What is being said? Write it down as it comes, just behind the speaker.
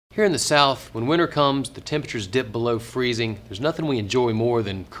Here in the South, when winter comes, the temperatures dip below freezing. There's nothing we enjoy more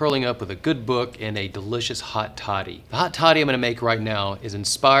than curling up with a good book and a delicious hot toddy. The hot toddy I'm going to make right now is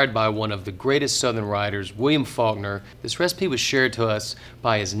inspired by one of the greatest Southern writers, William Faulkner. This recipe was shared to us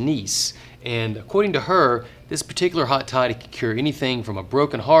by his niece, and according to her, this particular hot toddy can cure anything from a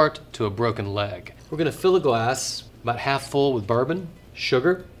broken heart to a broken leg. We're going to fill a glass about half full with bourbon,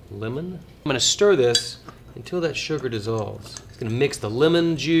 sugar, lemon. I'm going to stir this until that sugar dissolves. It's going to mix the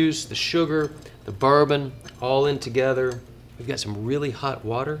lemon juice, the sugar, the bourbon, all in together. We've got some really hot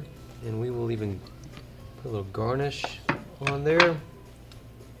water, and we will even put a little garnish on there.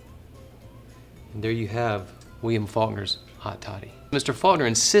 And there you have William Faulkner's hot toddy. Mr. Faulkner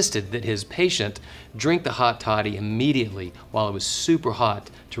insisted that his patient drink the hot toddy immediately while it was super hot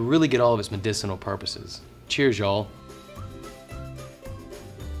to really get all of its medicinal purposes. Cheers, y'all.